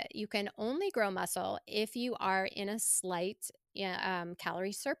deficit. You can only grow muscle if you are in a slight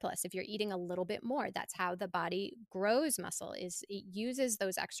calorie surplus. If you're eating a little bit more, that's how the body grows muscle. Is it uses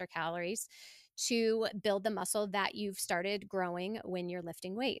those extra calories to build the muscle that you've started growing when you're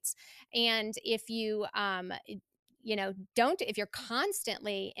lifting weights. And if you don't, if you're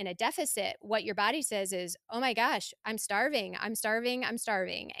constantly in a deficit, what your body says is, oh my gosh, I'm starving,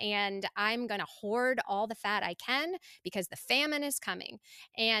 and I'm going to hoard all the fat I can because the famine is coming.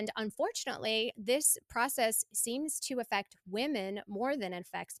 And unfortunately, this process seems to affect women more than it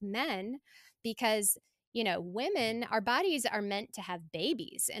affects men because women, our bodies are meant to have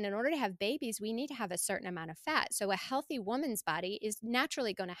babies. And in order to have babies, we need to have a certain amount of fat. So a healthy woman's body is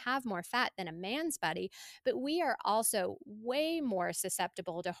naturally going to have more fat than a man's body. But we are also way more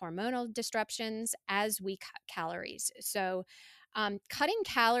susceptible to hormonal disruptions as we cut calories. So cutting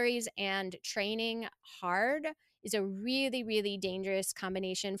calories and training hard is a really, really dangerous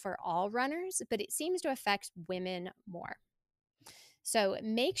combination for all runners, but it seems to affect women more. So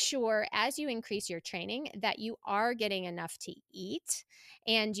make sure as you increase your training that you are getting enough to eat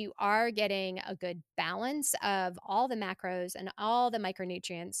and you are getting a good balance of all the macros and all the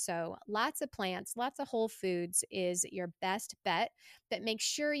micronutrients. So lots of plants, lots of whole foods is your best bet, but make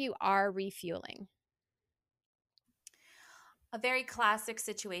sure you are refueling. A very classic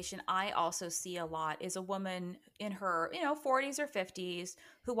situation I also see a lot is a woman in her, 40s or 50s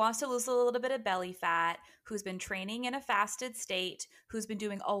who wants to lose a little bit of belly fat, who's been training in a fasted state, who's been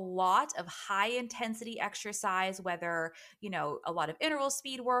doing a lot of high intensity exercise, whether, a lot of interval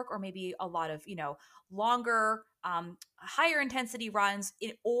speed work or maybe a lot of, longer, higher intensity runs,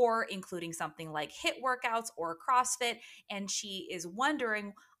 or including something like HIIT workouts or CrossFit. And she is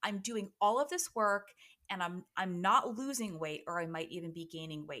wondering, I'm doing all of this work and I'm not losing weight, or I might even be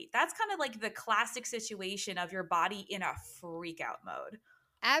gaining weight. That's kind of like the classic situation of your body in a freak out mode.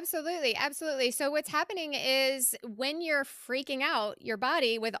 Absolutely, absolutely. So what's happening is when you're freaking out your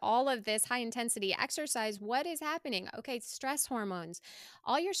body with all of this high intensity exercise, what is happening? Okay, stress hormones.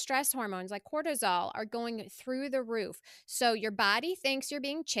 All your stress hormones like cortisol are going through the roof. So your body thinks you're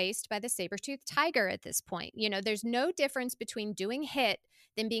being chased by the saber-toothed tiger at this point. There's no difference between doing HIIT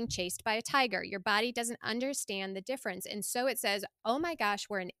than being chased by a tiger. Your body doesn't understand the difference. And so it says, "Oh my gosh,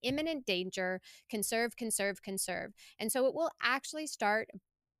 we're in imminent danger. Conserve, conserve, conserve." And so it will actually start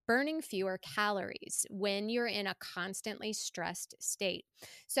burning fewer calories when you're in a constantly stressed state.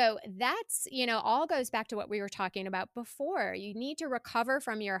 So that's, all goes back to what we were talking about before. You need to recover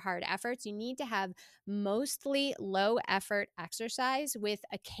from your hard efforts. You need to have mostly low effort exercise with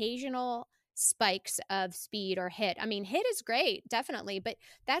occasional spikes of speed or HIIT. I mean, HIIT is great, definitely, but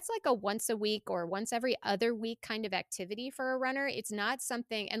that's like a once a week or once every other week kind of activity for a runner. It's not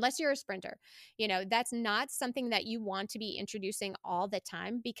something, unless you're a sprinter, that's not something that you want to be introducing all the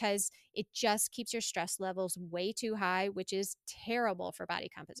time because it just keeps your stress levels way too high, which is terrible for body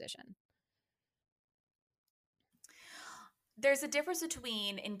composition. There's a difference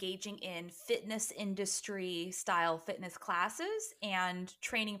between engaging in fitness industry style fitness classes and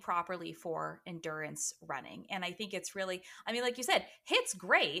training properly for endurance running. And I think it's really, I mean, like you said, HIIT's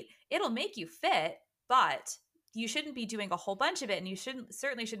great. It'll make you fit, but you shouldn't be doing a whole bunch of it. And you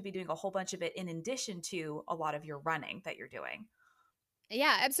certainly shouldn't be doing a whole bunch of it in addition to a lot of your running that you're doing.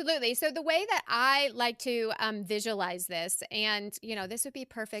 Yeah, absolutely. So the way that I like to visualize this, and this would be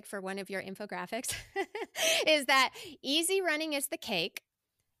perfect for one of your infographics, is that easy running is the cake.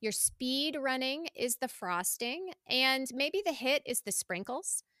 Your speed running is the frosting, and maybe the hit is the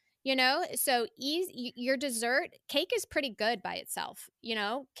sprinkles. So easy, your dessert cake is pretty good by itself.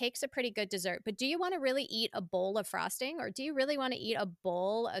 Cake's a pretty good dessert, but do you want to really eat a bowl of frosting, or do you really want to eat a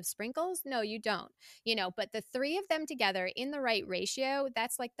bowl of sprinkles? No, you don't. But the three of them together in the right ratio,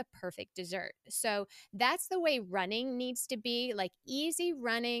 that's like the perfect dessert. So that's the way running needs to be. Like easy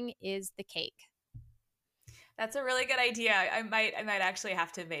running is the cake. That's a really good idea. I might actually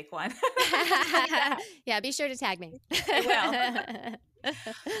have to make one. Like that. Yeah, be sure to tag me. I will.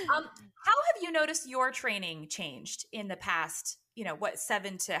 How have you noticed your training changed in the past, what,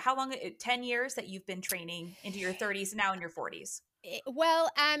 10 years that you've been training into your 30s, now in your 40s? Well,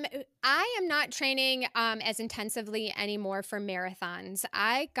 I am not training as intensively anymore for marathons.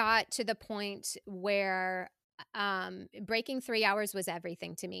 I got to the point where breaking 3 hours was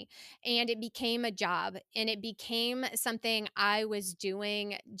everything to me, and it became a job, and it became something I was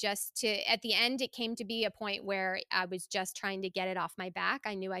doing just to. At the end, it came to be a point where I was just trying to get it off my back.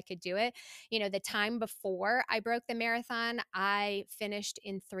 I knew I could do it. The time before I broke the marathon, I finished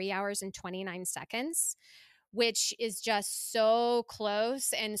in 3 hours and 29 seconds, which is just so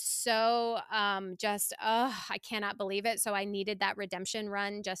close and so just I cannot believe it. So I needed that redemption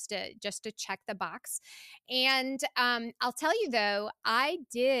run just to check the box. And I'll tell you though, I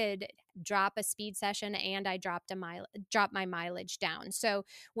did drop a speed session and I dropped my mileage down. So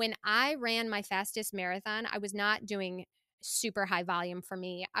when I ran my fastest marathon, I was not doing super high volume for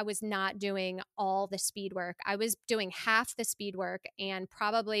me. I was not doing all the speed work. I was doing half the speed work and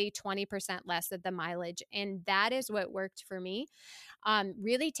probably 20% less of the mileage. And that is what worked for me.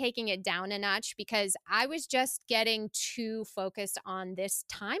 Really taking it down a notch because I was just getting too focused on this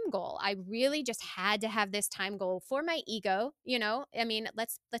time goal. I really just had to have this time goal for my ego. I mean,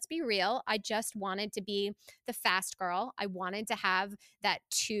 let's be real. I just wanted to be the fast girl. I wanted to have that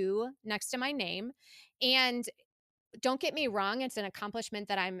 2 next to my name. And don't get me wrong, it's an accomplishment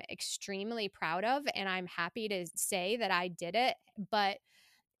that I'm extremely proud of, and I'm happy to say that I did it, but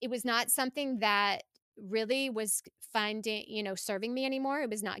it was not something that really was serving me anymore. It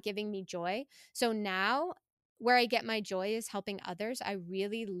was not giving me joy. So now where I get my joy is helping others. I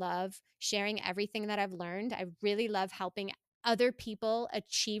really love sharing everything that I've learned. I really love helping other people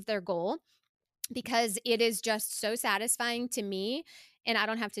achieve their goal. because it is just so satisfying to me and I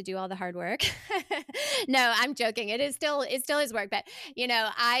don't have to do all the hard work. No, I'm joking. It still is work, but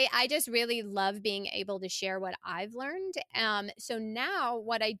I just really love being able to share what I've learned. So now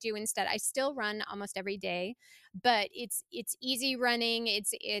what I do instead, I still run almost every day, but it's easy running.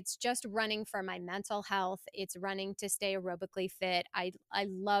 It's just running for my mental health. It's running to stay aerobically fit. I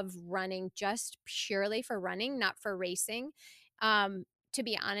love running just purely for running, not for racing. To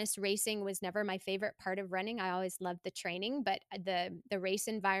be honest, racing was never my favorite part of running. I always loved the training, but the race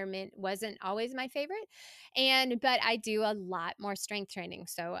environment wasn't always my favorite. But I do a lot more strength training.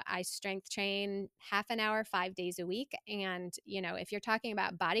 So I strength train half an hour, 5 days a week. And, if you're talking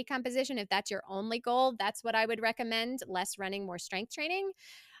about body composition, if that's your only goal, that's what I would recommend. Less running, more strength training.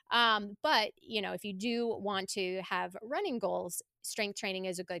 But if you do want to have running goals, strength training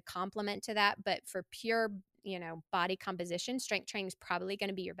is a good complement to that. But for pure, body composition, strength training is probably going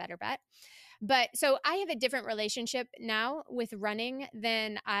to be your better bet. But so I have a different relationship now with running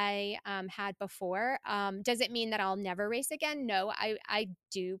than I had before. Does it mean that I'll never race again? No, I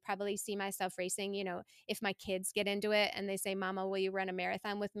do probably see myself racing. If my kids get into it and they say, Mama, will you run a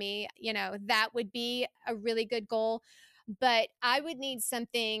marathon with me? That would be a really good goal. But I would need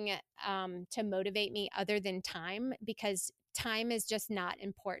something to motivate me other than time, because time is just not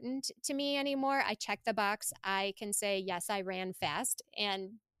important to me anymore. I check the box. I can say, yes, I ran fast.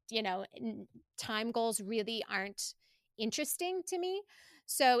 And, time goals really aren't interesting to me.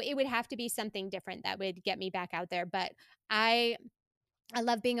 So it would have to be something different that would get me back out there. But I I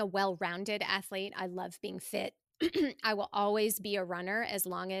love being a well-rounded athlete. I love being fit. I will always be a runner as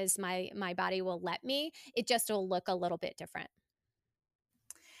long as my body will let me. It just will look a little bit different.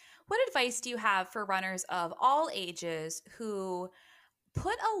 What advice do you have for runners of all ages who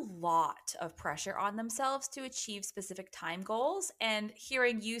put a lot of pressure on themselves to achieve specific time goals? And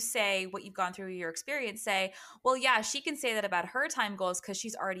hearing you say what you've gone through your experience, say, well, yeah, she can say that about her time goals because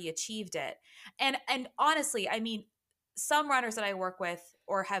she's already achieved it. And honestly, I mean, some runners that I work with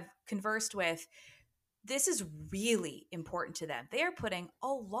or have conversed with, this is really important to them. They are putting a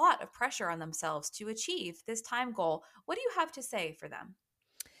lot of pressure on themselves to achieve this time goal. What do you have to say for them?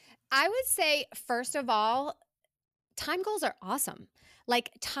 I would say, first of all, time goals are awesome.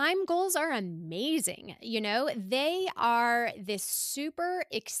 Like, time goals are amazing. They are this super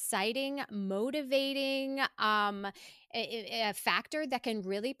exciting, motivating a factor that can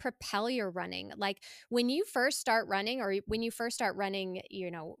really propel your running. Like, when you first start running, or when you first start running,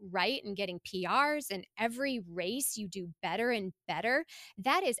 right, and getting PRs, and every race you do better and better,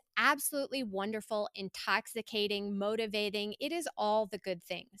 that is absolutely wonderful, intoxicating, motivating. It is all the good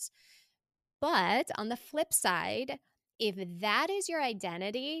things. But on the flip side, if that is your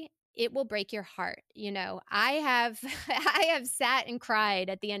identity, it will break your heart. I have I have sat and cried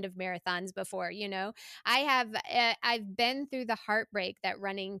at the end of marathons before. I've been through the heartbreak that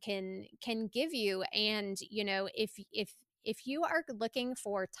running can give you. And if you are looking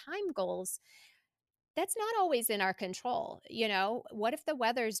for time goals, that's not always in our control. What if the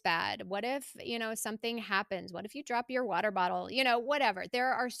weather's bad? What if, something happens? What if you drop your water bottle? Whatever.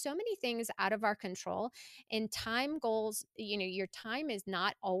 There are so many things out of our control, and time goals, your time is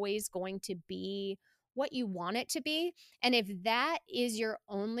not always going to be what you want it to be. And if that is your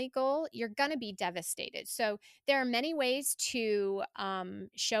only goal, you're going to be devastated. So there are many ways to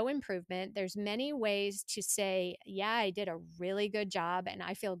show improvement. There's many ways to say, yeah, I did a really good job and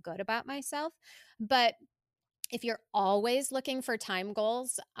I feel good about myself. But if you're always looking for time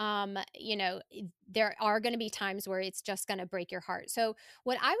goals, there are going to be times where it's just going to break your heart. So,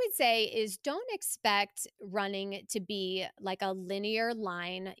 what I would say is, don't expect running to be like a linear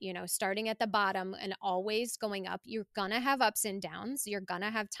line, starting at the bottom and always going up. You're going to have ups and downs. You're going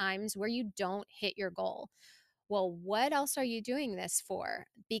to have times where you don't hit your goal. Well, what else are you doing this for?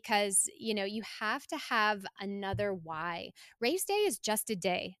 Because, you have to have another why. Race day is just a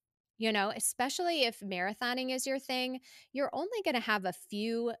day. Especially if marathoning is your thing, you're only going to have a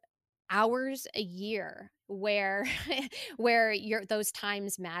few hours a year where those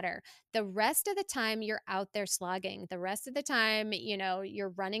times matter. The rest of the time you're out there slogging. The rest of the time,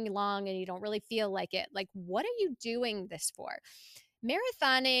 you're running long and you don't really feel like it. Like, what are you doing this for?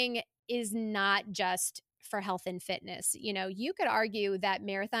 Marathoning is not just for health and fitness. You could argue that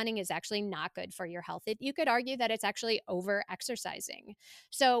marathoning is actually not good for your health. You could argue that it's actually over exercising.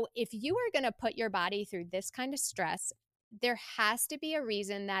 So if you are going to put your body through this kind of stress, there has to be a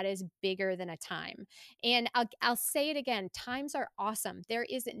reason that is bigger than a time. And I'll say it again, times are awesome. There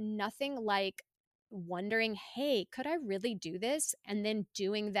is nothing like wondering, hey, could I really do this? And then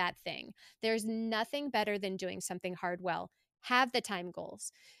doing that thing. There's nothing better than doing something hard well. have the time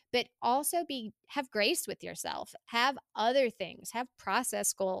goals, but also have grace with yourself, have other things, have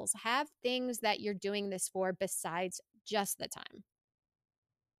process goals, have things that you're doing this for besides just the time.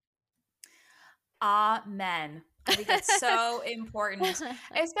 Amen. I think that's so important,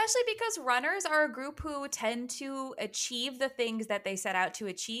 especially because runners are a group who tend to achieve the things that they set out to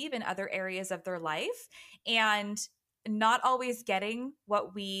achieve in other areas of their life, and not always getting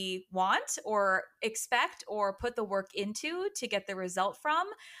what we want or expect or put the work into to get the result from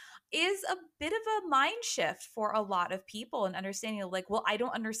is a bit of a mind shift for a lot of people, and understanding like, well, I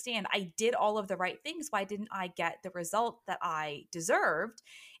don't understand. I did all of the right things. Why didn't I get the result that I deserved?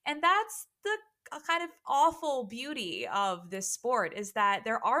 And that's the kind of awful beauty of this sport, is that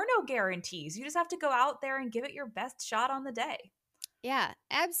there are no guarantees. You just have to go out there and give it your best shot on the day. Yeah,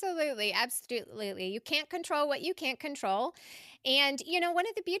 absolutely. Absolutely. You can't control what you can't control. And, one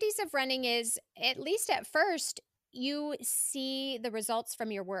of the beauties of running is, at least at first, you see the results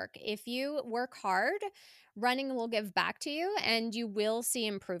from your work. If you work hard, running will give back to you and you will see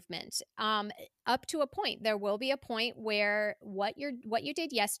improvement. Up to a point, there will be a point where what you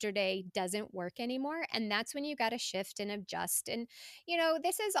did yesterday doesn't work anymore. And that's when you got to shift and adjust. And,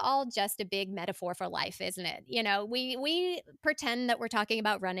 this is all just a big metaphor for life, isn't it? We pretend that we're talking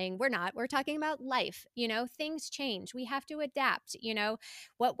about running. We're not. We're talking about life. Things change. We have to adapt.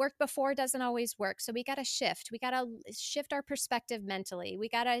 What worked before doesn't always work. So we got to shift. We got to shift our perspective mentally. We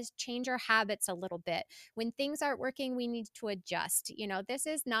got to change our habits a little bit. When things aren't working, we need to adjust. This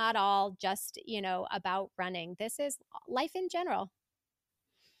is not all just, about running. This is life in general.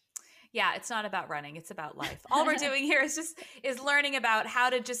 Yeah, it's not about running. It's about life. All we're doing here is learning about how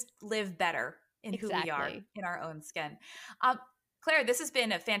to just live better in who we are in our own skin. Claire, this has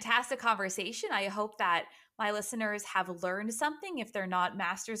been a fantastic conversation. I hope that my listeners have learned something. If they're not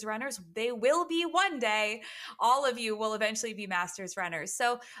masters runners, they will be one day. All of you will eventually be masters runners.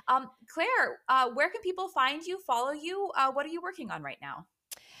 So, Claire, where can people find you, follow you? What are you working on right now?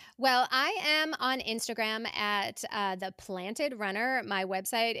 Well, I am on Instagram at The Planted Runner. My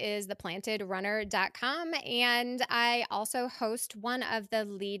website is theplantedrunner.com. And I also host one of the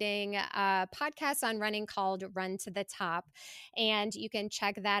leading podcasts on running called Run to the Top. And you can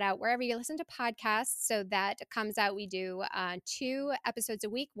check that out wherever you listen to podcasts. So that comes out. We do 2 episodes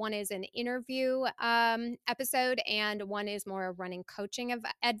a week. One is an interview episode, and one is more running coaching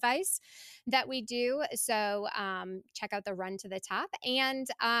advice that we do. So check out the Run to the Top. And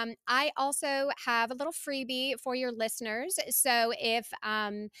I also have a little freebie for your listeners. So if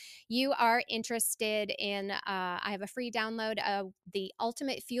you are interested in, I have a free download of the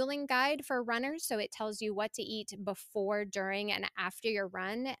Ultimate Fueling Guide for runners. So it tells you what to eat before, during, and after your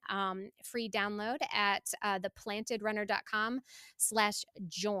run. Free download at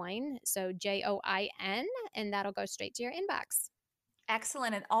theplantedrunner.com/join. So JOIN, and that'll go straight to your inbox.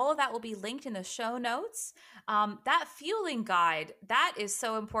 Excellent. And all of that will be linked in the show notes. That fueling guide, that is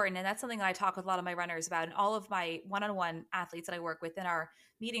so important. And that's something that I talk with a lot of my runners about, and all of my one-on-one athletes that I work with in our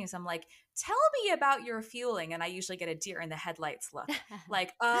meetings. I'm like, tell me about your fueling. And I usually get a deer in the headlights look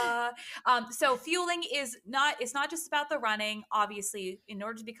like, so fueling it's not just about the running. Obviously, in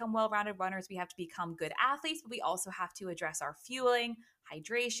order to become well-rounded runners, we have to become good athletes, but we also have to address our fueling,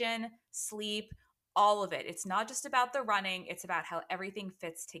 hydration, sleep, all of it. It's not just about the running. It's about how everything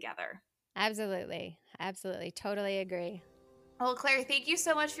fits together. Absolutely. Absolutely. Totally agree. Well, Claire, thank you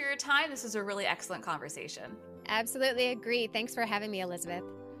so much for your time. This was a really excellent conversation. Absolutely agree. Thanks for having me, Elizabeth.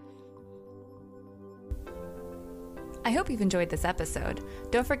 I hope you've enjoyed this episode.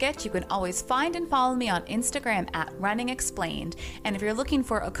 Don't forget, you can always find and follow me on Instagram at Running Explained. And if you're looking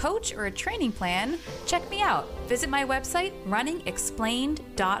for a coach or a training plan, check me out. Visit my website,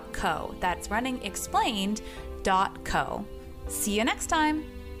 runningexplained.co. That's runningexplained.co. See you next time.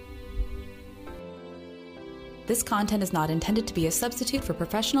 This content is not intended to be a substitute for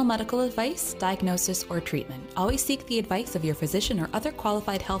professional medical advice, diagnosis, or treatment. Always seek the advice of your physician or other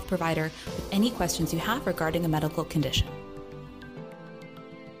qualified health provider with any questions you have regarding a medical condition.